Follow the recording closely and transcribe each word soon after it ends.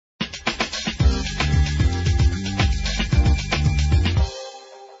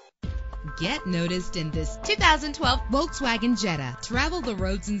Get noticed in this 2012 Volkswagen Jetta. Travel the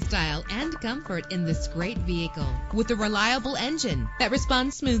roads in style and comfort in this great vehicle with a reliable engine that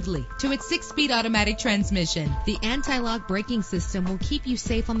responds smoothly to its 6-speed automatic transmission. The anti-lock braking system will keep you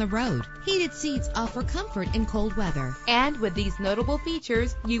safe on the road. Heated seats offer comfort in cold weather. And with these notable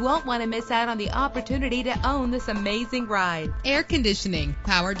features, you won't want to miss out on the opportunity to own this amazing ride. Air conditioning,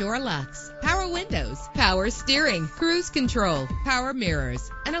 power door locks, power windows, power steering, cruise control, power mirrors,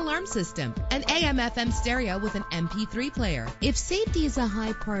 an alarm system, an AM/FM stereo with an MP3 player. If safety is a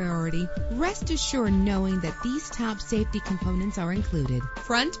high priority, rest assured knowing that these top safety components are included: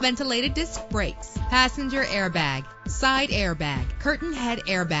 front ventilated disc brakes, passenger airbag, side airbag, curtain head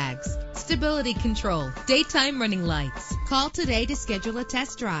airbags, stability control, daytime running lights. Call today to schedule a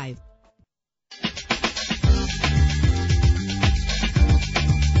test drive.